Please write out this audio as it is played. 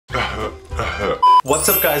What's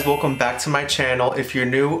up guys, welcome back to my channel. If you're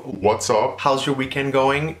new, what's up? How's your weekend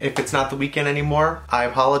going? If it's not the weekend anymore, I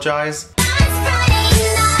apologize.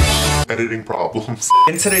 Editing problems.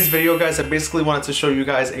 In today's video guys, I basically wanted to show you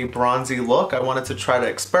guys a bronzy look. I wanted to try to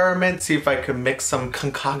experiment, see if I could mix some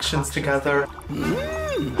concoctions together.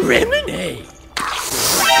 Lemonade.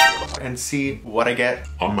 And see what I get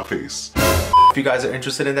On my face. If you guys are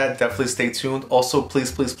interested in that, definitely stay tuned. Also,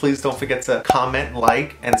 please don't forget to comment,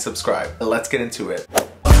 like, and subscribe. Let's get into it.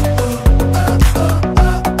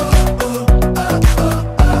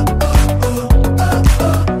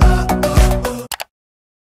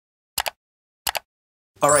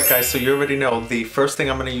 Alright guys, so you already know the first thing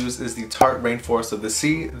I'm going to use is the Tarte Rainforest of the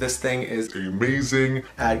Sea. This thing is amazing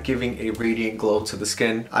at giving a radiant glow to the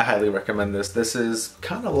skin. I highly recommend this. This is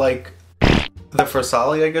kind of like the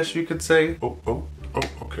Versali, I guess you could say. Oh,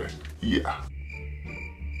 okay. Yeah.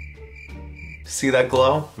 See that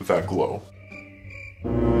glow? That glow.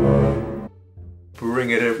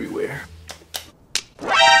 Bring it everywhere.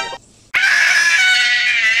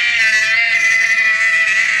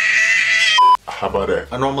 How about that?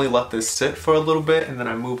 I normally let this sit for a little bit and then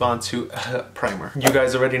I move on to primer. You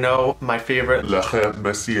guys already know my favorite Le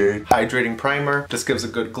Messier hydrating primer. Just gives a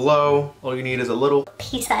good glow. All you need is a little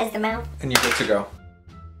pea-sized amount and you're good to go.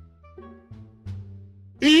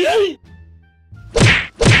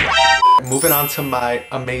 Moving on to my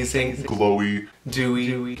amazing glowy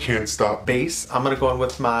dewy can't stop base. I'm gonna go in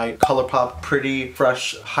with my ColourPop Pretty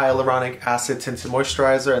Fresh Hyaluronic Acid Tinted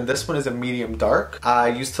Moisturizer, and this one is a medium dark. I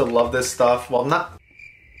used to love this stuff. Well, not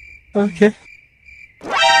Okay.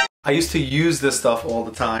 I used to use this stuff all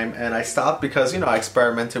the time and I stopped because, you know, I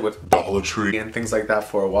experimented with Dollar Tree and things like that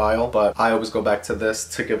for a while, but I always go back to this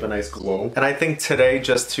to give a nice glow. And I think today,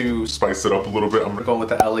 just to spice it up a little bit, I'm gonna go with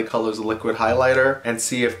the LA Colors liquid highlighter and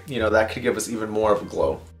see if, you know, that could give us even more of a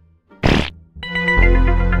glow.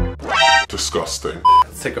 Disgusting.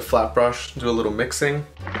 Let's take a flat brush, do a little mixing.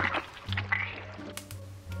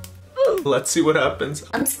 Let's see what happens.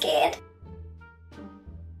 I'm scared.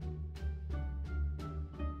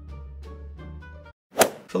 I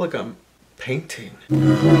feel like I'm painting.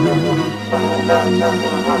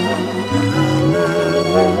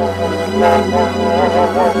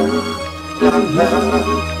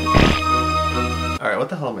 Alright, what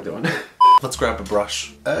the hell am I doing? Let's grab a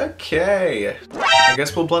brush. Okay. I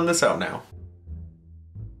guess we'll blend this out now.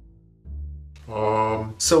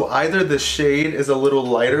 So either the shade is a little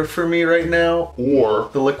lighter for me right now, or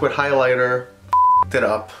the liquid highlighter f***ed it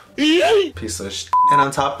up. Piece of shit. And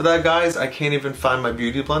on top of that, guys, I can't even find my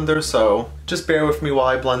beauty blender, so just bear with me while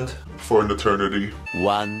I blend. For an eternity.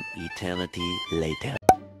 One eternity later.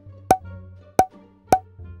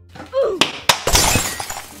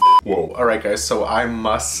 Whoa. Alright guys, so I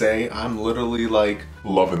must say, I'm literally like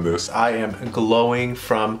loving this. I am glowing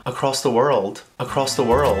from across the world, across the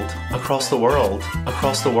world, across the world,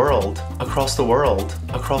 across the world, across the world,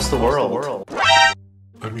 across the world.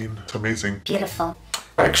 I mean, it's amazing. Beautiful.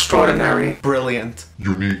 Extraordinary. Brilliant.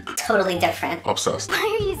 Unique. Totally different. Obsessed.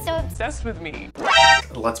 Why are you so obsessed with me?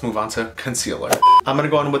 Let's move on to concealer. I'm gonna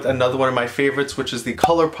go in with another one of my favorites, which is the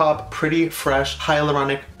ColourPop Pretty Fresh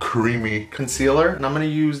Hyaluronic Creamy Concealer. And I'm gonna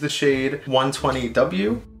use the shade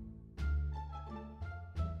 120W.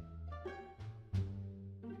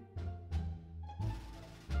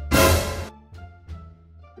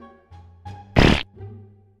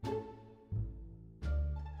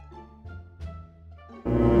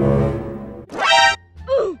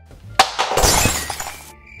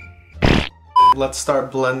 Let's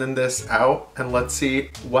start blending this out and let's see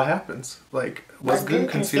what happens. Like, what's good?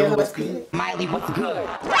 Concealer, what's good? Miley, what's good?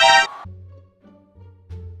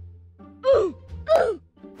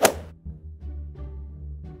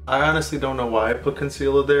 I honestly don't know why I put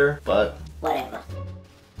concealer there, but whatever.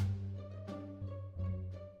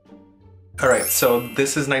 Alright, so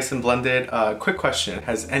this is nice and blended. Quick question.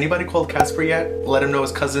 Has anybody called Casper yet? Let him know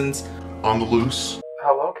his cousin's on the loose.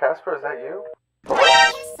 Hello, Casper, is that you?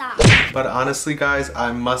 Stop. But honestly, guys,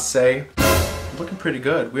 I must say, looking pretty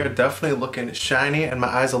good. We are definitely looking shiny and my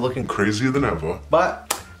eyes are looking Crazier than ever.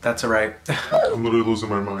 but that's alright. I'm literally losing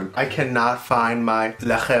my mind. I cannot find my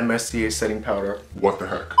Le Mercier setting powder. What the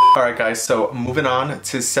heck? Alright guys, so moving on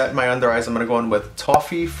to set my under eyes, I'm gonna go in with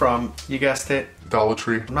Toffee from, you guessed it, Dollar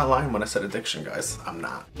Tree. I'm not lying when I said addiction, guys. I'm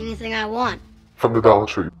not. Anything I want. From the Dollar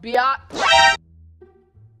Tree.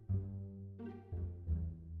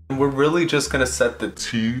 We're really just gonna set the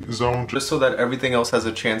T-zone. just so that everything else has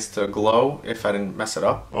a chance to glow if I didn't mess it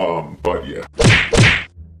up. But yeah.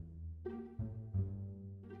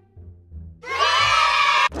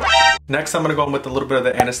 Next, I'm gonna go in with a little bit of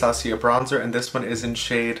the Anastasia bronzer, and this one is in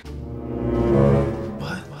shade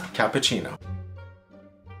Cappuccino.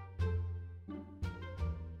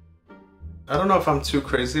 I don't know if I'm too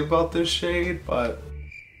crazy about this shade, but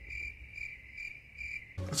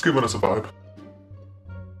It's giving us a vibe.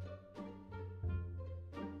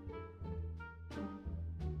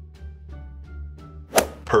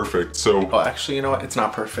 Perfect. So, oh, actually, you know what? It's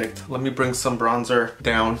not perfect. Let me bring some bronzer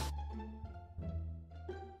down.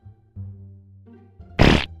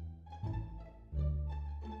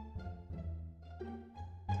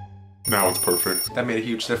 now it's perfect. That made a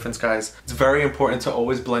huge difference, guys. It's very important to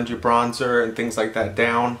always blend your bronzer and things like that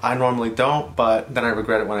down. I normally don't, but then I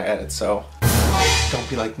regret it when I edit, so don't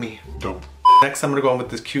be like me. Don't. Next, I'm gonna go in with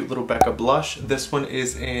this cute little Becca blush. This one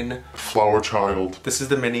is in Flower Child. This is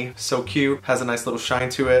the mini. So cute. Has a nice little shine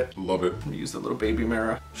to it. Love it. I'm gonna use the little baby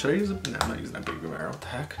mirror. Should I use it? No, I'm not using that baby mirror. What the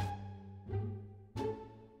heck?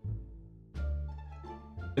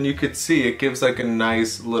 And you could see it gives like a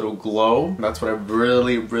nice little glow. That's what I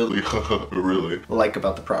really Really. like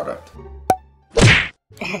about the product.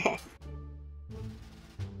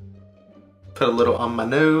 Put a little on my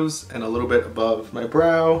nose and a little bit above my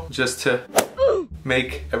brow just to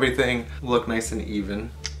make everything look nice and even.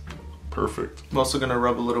 Perfect. I'm also gonna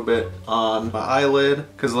rub a little bit on my eyelid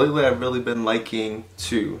because lately I've really been liking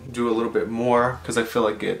to do a little bit more because I feel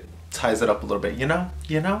like it ties it up a little bit. You know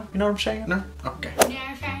what I'm saying? No? Okay.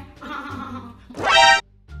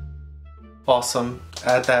 Awesome.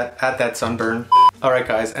 Add that sunburn. All right,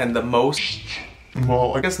 guys, and the most,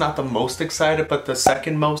 Well, I guess not the most excited, but the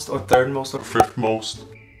second most or third most or fifth most.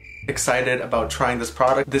 excited about trying this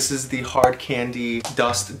product. This is the Hard Candy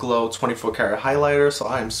Dust Glow 24 karat highlighter, so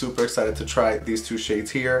I am super excited to try these two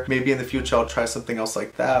shades here. Maybe in the future I'll try something else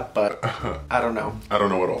like that, but I don't know. I don't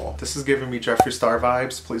know at all. This is giving me Jeffree Star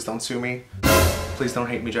vibes. Please don't sue me. Please don't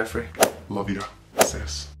hate me, Jeffree. Love you,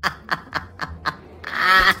 sis.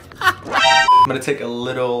 I'm gonna take a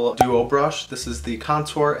little duo brush. This is the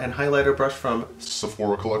contour and highlighter brush from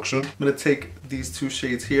Sephora collection. I'm gonna take these two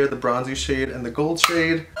shades here, the bronzy shade and the gold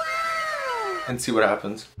shade, and see what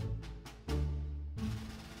happens.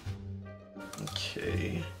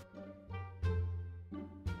 Okay.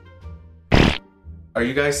 Are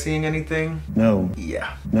you guys seeing anything? No.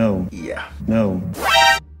 Yeah. No. Yeah. No.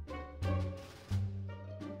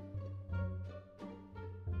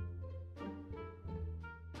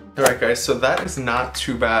 Alright guys, so that is not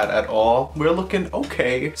too bad at all. We're looking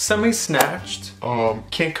okay. Semi-snatched.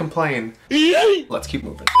 Can't complain. Let's keep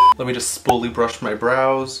moving. Let me just spoolie brush my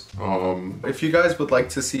brows. If you guys would like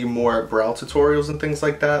to see more brow tutorials and things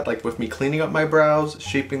like that, like with me cleaning up my brows,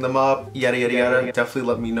 shaping them up, yada yada yada, definitely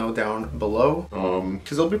let me know down below.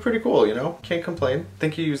 Cause it'll be pretty cool, you know? Can't complain. I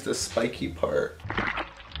think you used the spiky part.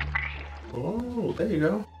 Oh, there you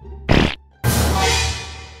go.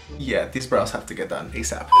 Yeah, these brows have to get done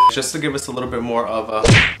ASAP. Just to give us a little bit more of a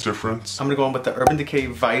difference. I'm gonna go in with the Urban Decay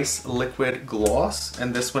Vice Liquid Gloss,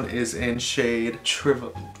 and this one is in shade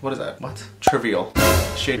what is that? What? Trivial.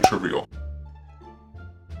 Shade Trivial.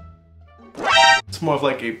 It's more of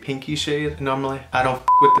like a pinky shade normally. I don't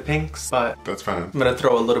with the pinks, but That's fine. I'm gonna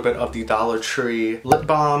throw a little bit of the Dollar Tree lip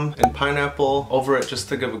balm and pineapple over it just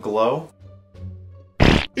to give a glow.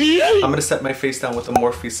 I'm gonna set my face down with the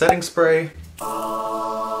Morphe setting spray.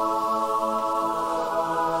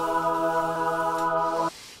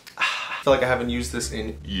 I feel like I haven't used this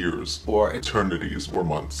in Years. or Eternities or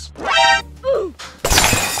months.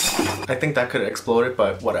 I think that could have exploded,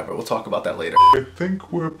 but whatever, we'll talk about that later. I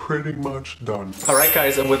think we're pretty much done. Alright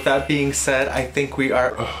guys, and with that being said, I think we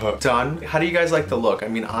are done. How do you guys like the look? I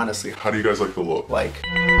mean, honestly, How do you guys like the look? like...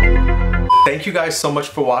 Thank you guys so much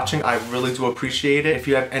for watching. I really do appreciate it. If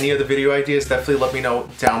you have any other video ideas, definitely let me know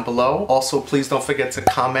down below. Also, please don't forget to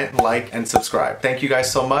comment, like, and subscribe. Thank you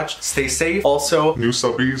guys so much. Stay safe. Also, New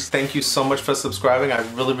subbies. thank you so much for subscribing. I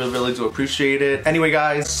really do appreciate it. Anyway,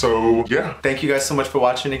 guys, So, yeah. thank you guys so much for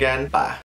watching again. Bye.